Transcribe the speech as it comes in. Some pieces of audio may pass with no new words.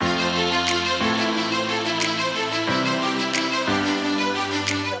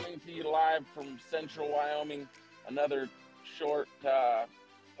Central Wyoming. Another short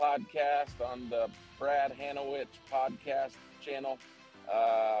podcast on the Brad Hanowich podcast channel,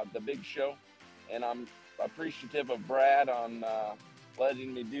 The Big Show. And I'm appreciative of Brad on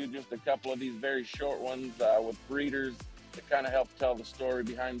letting me do just a couple of these very short ones with breeders to kind of help tell the story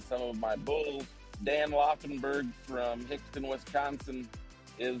behind some of my bulls. Dan Laufenberg from Hickston, Wisconsin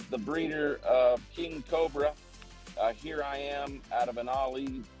is the breeder of King Cobra. Here I am out of an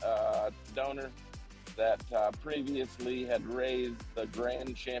Ali donor that previously had raised the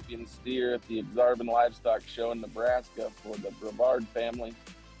grand champion steer at the Exarban Livestock Show in Nebraska for the Brevard family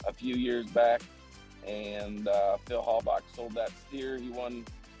a few years back. And Phil Halbach sold that steer. He won.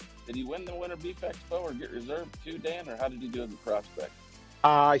 Did he win the Winter Beef Expo or get reserved too, Dan? Or how did he do as a prospect?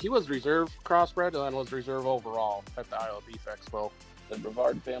 He was reserve crossbred and then was reserve overall at the Iowa Beef Expo. The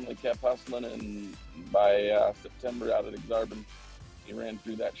Brevard family kept hustling, and by September out at Exarban, he ran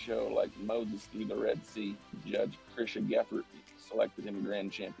through that show like Moses through the Red Sea. Judge Krisha Geffert selected him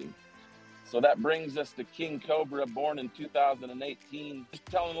grand champion. So that brings us to King Cobra, born in 2018. Just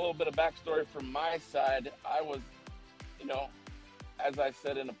telling a little bit of backstory from my side. I was, as I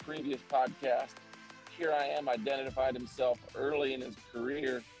said in a previous podcast, Here I Am identified himself early in his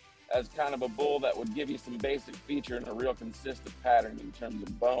career as kind of a bull that would give you some basic feature and a real consistent pattern in terms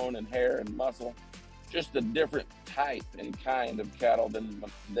of bone and hair and muscle. Just a different type and kind of cattle than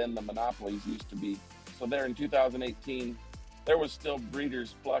the monopolies used to be. So there in 2018, there was still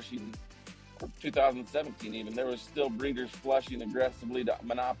breeders flushing, or 2017 even, there was still breeders flushing aggressively to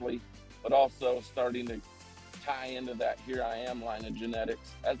monopoly, but also starting to tie into that Here I Am line of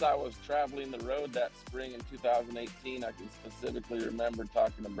genetics. As I was traveling the road that spring in 2018, I can specifically remember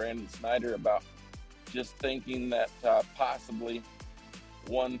talking to Brandon Snyder about just thinking that possibly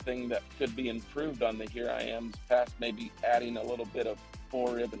one thing that could be improved on the Here I Am's, past maybe adding a little bit of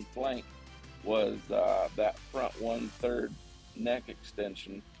forerib and flank, was that front 1/3 neck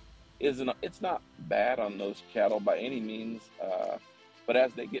extension. It's not bad on those cattle by any means, but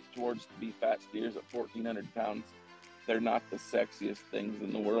as they get towards the beef fat steers at 1,400 pounds, they're not the sexiest things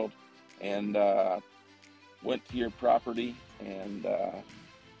in the world. And went to your property, and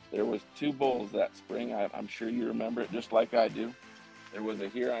there was two bulls that spring. I'm sure you remember it just like I do. There was a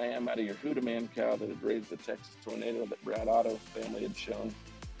Here I Am out of your Hoodaman cow that had raised the Texas Tornado that Brad Otto's family had shown.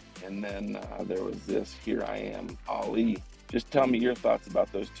 And then there was this Here I Am Ali. Just tell me your thoughts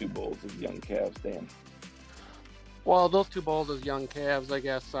about those two bulls as young calves, Dan. Well, those two bulls as young calves, I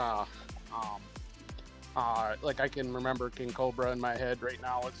guess, like I can remember King Cobra in my head right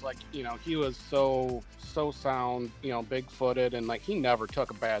now. It's like, he was so sound, big-footed, and like he never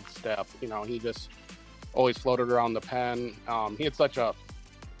took a bad step. He just always floated around the pen. He had such a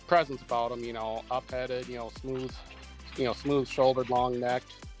presence about him, up-headed, smooth-shouldered,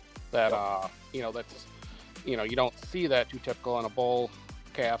 long-necked, that, that's, you don't see that too typical in a bull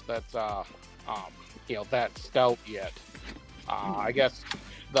calf that's, that stout yet. I guess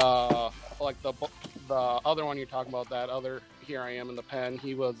the other one you're talking about, that other Here I Am in the pen,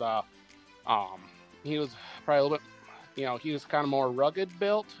 he was probably a little bit, he was kind of more rugged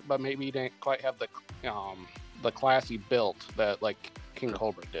built, but maybe he didn't quite have the classy build that like King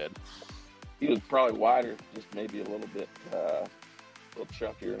Cobra did. He was probably wider, just maybe a little bit, a little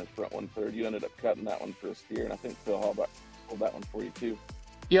chunkier in his front 1/3. You ended up cutting that one for a steer, and I think Phil Halbach pulled that one for you too.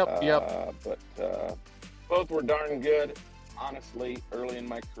 Yep. But both were darn good. Honestly, early in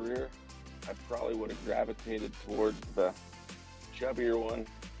my career, I probably would have gravitated towards the chubbier one,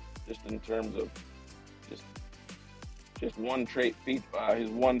 just in terms of just one trait. His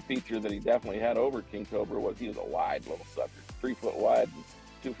one feature that he definitely had over King Cobra was he was a wide little sucker, 3 foot wide and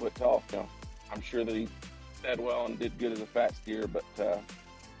 2 foot tall. I'm sure that he fed well and did good as a fat steer, but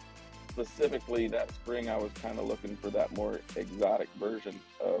specifically that spring, I was kind of looking for that more exotic version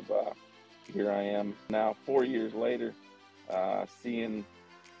of Here I Am. Now, 4 years later, seeing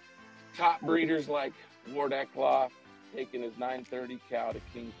top breeders like Ward Eckloff taking his 930 cow to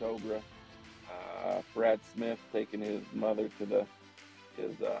King Cobra, Brad Smith taking his mother to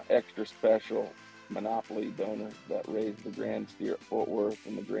his extra special monopoly donor that raised the grand steer at Fort Worth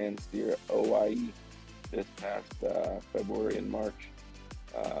and the grand steer at OIE this past February and March.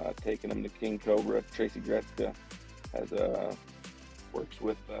 Taking them to King Cobra. Tracy Gretzka works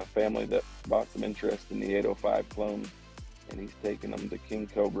with a family that bought some interest in the 805 clones, and he's taken them to King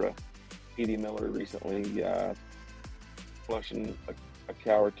Cobra. Petey Miller recently flushing a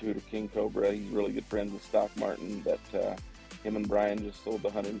cow or two to King Cobra. He's really good friends with Stock Martin, that him and Brian just sold the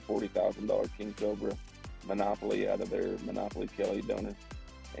 $140,000 King Cobra Monopoly out of their Monopoly Kelly donor.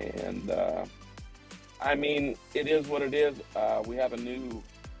 And I mean, it is what it is. We have a new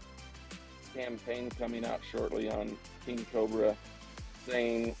campaign coming out shortly on King Cobra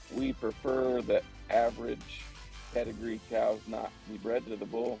saying we prefer that average pedigree cows not be bred to the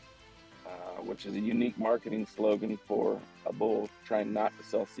bull, which is a unique marketing slogan for a bull trying not to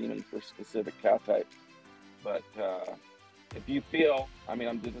sell semen for specific cow types. But if you feel,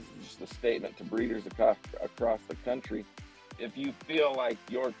 this is just a statement to breeders across the country, if you feel like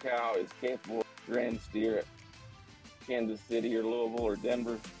your cow is capable of grand steer at Kansas City or Louisville or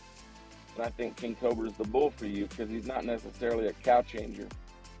Denver, then I think King Cobra is the bull for you, because he's not necessarily a cow changer,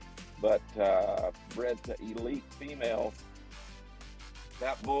 but bred to elite females.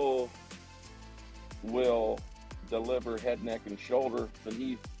 That bull will deliver head, neck, and shoulder, and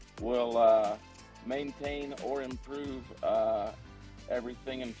he will maintain or improve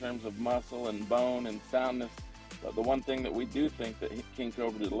everything in terms of muscle and bone and soundness. But the one thing that we do think that King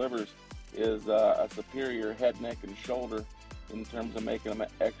Cobra delivers is a superior head, neck, and shoulder in terms of making them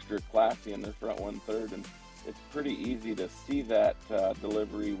extra classy in their front 1/3. And it's pretty easy to see that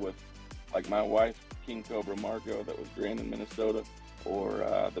delivery with, like, my wife's King Cobra Margot that was grand in Minnesota,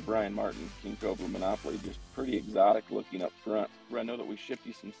 or the Brian Martin King Cobra Monopoly, just pretty exotic looking up front. I know that we shipped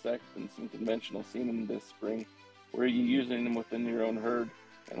you some sect and some conventional semen this spring. Where are you using them within your own herd?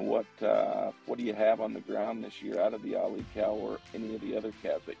 And what do you have on the ground this year out of the Ali cow or any of the other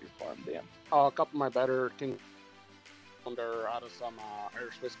calves at your farm, Dan? A couple of my better King are out of some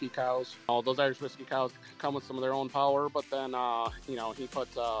Irish whiskey cows. Those Irish whiskey cows come with some of their own power, but then he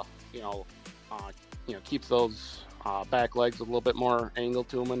puts keeps those back legs with a little bit more angle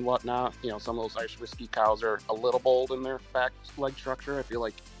to them and whatnot. Some of those Irish whiskey cows are a little bold in their back leg structure. I feel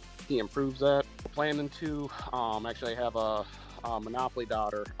like he improves that. We're planning to actually have a Monopoly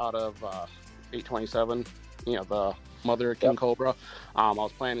daughter out of 827, the mother of King Cobra. I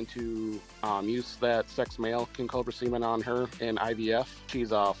was planning to use that sex male King Cobra semen on her in IVF.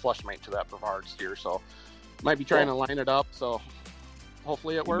 She's a flush mate to that Brevard steer, so might be trying to line it up, so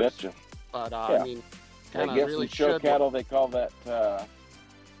hopefully it works. Betcha. But kind of really show cattle, they call that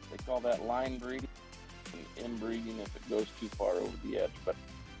line breeding and inbreeding if it goes too far over the edge. But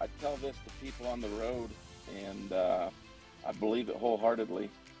I tell this to people on the road, and I believe it wholeheartedly.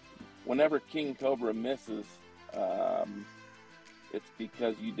 Whenever King Cobra misses, it's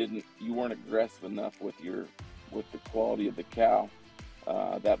because you weren't aggressive enough with the quality of the cow.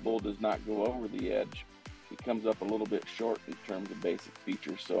 That bull does not go over the edge. He comes up a little bit short in terms of basic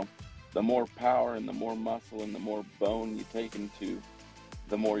features. So the more power and the more muscle and the more bone you take into,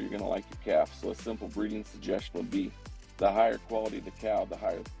 the more you're going to like your calf. So a simple breeding suggestion would be the higher quality of the cow, the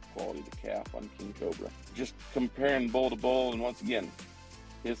higher quality of the calf on King Cobra. Just comparing bull to bull, and once again,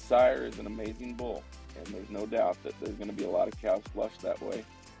 his sire is an amazing bull, and there's no doubt that there's going to be a lot of cows flushed that way.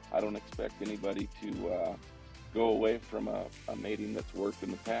 I don't expect anybody to go away from a mating that's worked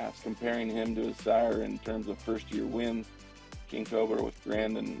in the past. Comparing him to his sire in terms of first-year wins, King Cobra with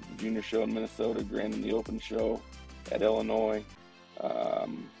grand in the junior show in Minnesota, grand in the open show at Illinois,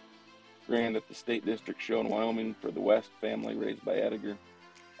 grand at the state district show in Wyoming for the West family raised by Edgar.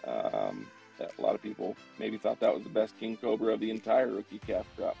 That a lot of people maybe thought that was the best King Cobra of the entire rookie calf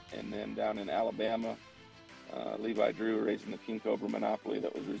crop. And then down in Alabama, Levi Drew raising the King Cobra Monopoly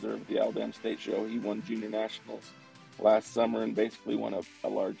that was reserved at the Alabama State Show. He won junior nationals last summer and basically won a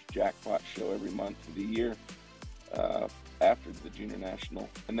large jackpot show every month of the year after the junior national.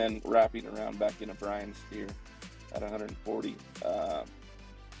 And then wrapping around back in a Brian steer at 140.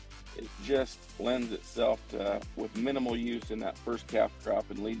 It just lends itself to, with minimal use in that first calf crop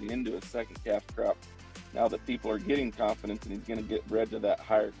and leading into a second calf crop, now that people are getting confidence and he's going to get bred to that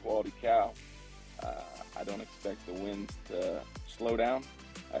higher quality cow, I don't expect the wins to slow down.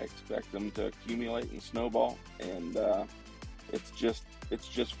 I expect them to accumulate and snowball, and it's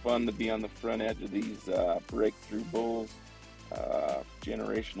just fun to be on the front edge of these breakthrough bulls,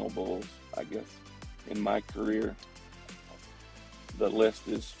 generational bulls, I guess, in my career. The list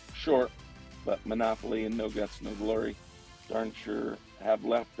is short, but Monopoly and No Guts, No Glory darn sure have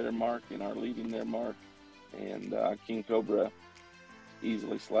left their mark and are leaving their mark. And King Cobra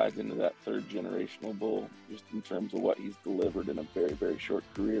easily slides into that third generational bull just in terms of what he's delivered in a very, very short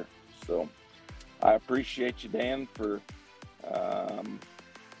career. So I appreciate you, Dan, for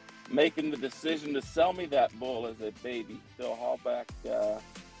making the decision to sell me that bull as a baby. Phil Hallback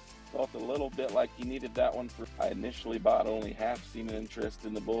felt a little bit like you needed that one. I initially bought only half semen interest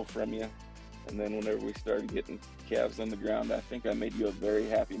in the bull from you, and then whenever we started getting calves on the ground, I think I made you a very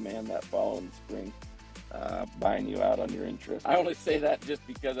happy man that following spring, buying you out on your interest. I only say that just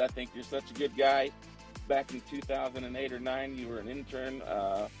because I think you're such a good guy. Back in 2008 or 9, you were an intern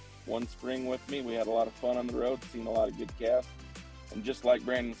one spring with me. We had a lot of fun on the road, seen a lot of good calves. and just like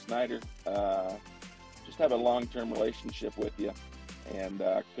Brandon Snyder, just have a long-term relationship with you. And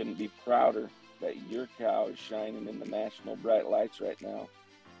couldn't be prouder that your cow is shining in the national bright lights right now.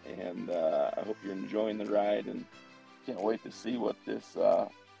 And I hope you're enjoying the ride, and can't wait to see what this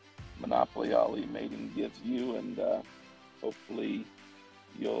Monopoly Ali mating gives you, and hopefully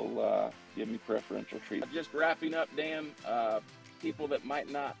you'll give me preferential treatment. Just wrapping up, Dan, people that might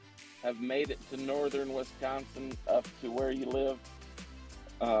not have made it to northern Wisconsin up to where you live,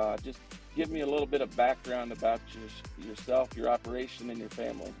 just give me a little bit of background about yourself, your operation, and your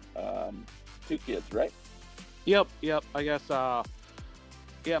family. 2 kids, right? Yep. I guess,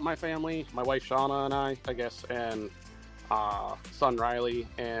 my family, my wife Shauna and I guess, and son Riley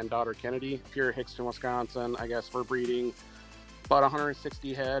and daughter Kennedy, up here in Hickston, Wisconsin. I guess we're breeding about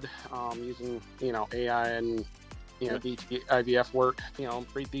 160 head, using, AI and, IVF work,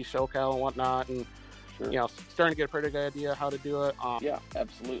 breed these show cattle and whatnot, and, Sure. Starting to get a pretty good idea how to do it. Yeah,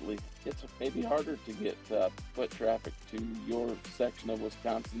 absolutely. It's maybe harder to get foot traffic to your section of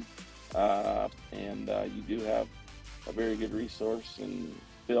Wisconsin, and you do have a very good resource in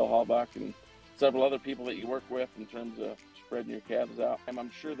Phil Halbach and several other people that you work with in terms of spreading your calves out. And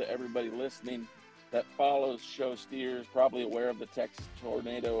I'm sure that everybody listening that follows show steer is probably aware of the Texas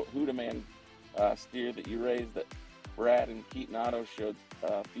Tornado Hootaman steer that you raised that Brad and Keaton Otto showed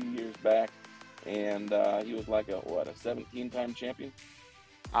a few years back. And he was like a 17-time champion?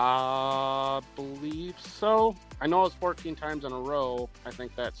 Believe so. I know it was 14 times in a row, I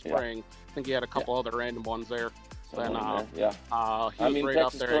think, that spring. Yeah. I think he had a couple other random ones there. Then, he was right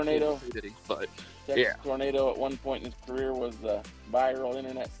Texas up there. Tornado, but Texas Tornado at one point in his career was a viral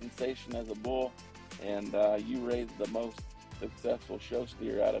internet sensation as a bull, and you raised the most successful show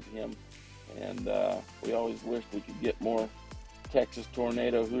steer out of him. And we always wished we could get more Texas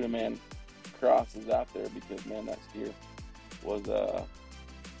Tornado Hootaman crosses out there, because man, that steer was a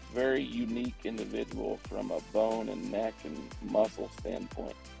very unique individual from a bone and neck and muscle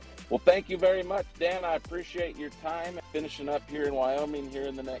standpoint. Well, thank you very much, Dan. I appreciate your time. Finishing up here in Wyoming here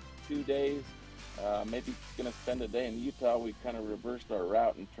in the next 2 days. Maybe going to spend a day in Utah. We kind of reversed our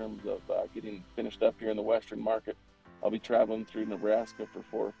route in terms of getting finished up here in the Western market. I'll be traveling through Nebraska for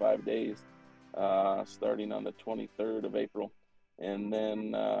 4 or 5 days, starting on the 23rd of April. And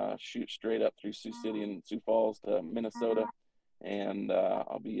then shoot straight up through Sioux City and Sioux Falls to Minnesota. And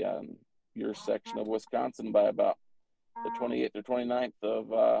I'll be on your section of Wisconsin by about the 28th or 29th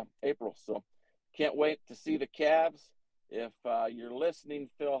of April. So can't wait to see the calves. If you're listening,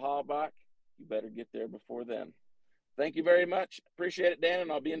 Phil Halbach, you better get there before then. Thank you very much. Appreciate it, Dan,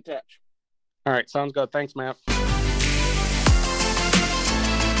 and I'll be in touch. All right. Sounds good. Thanks, Matt.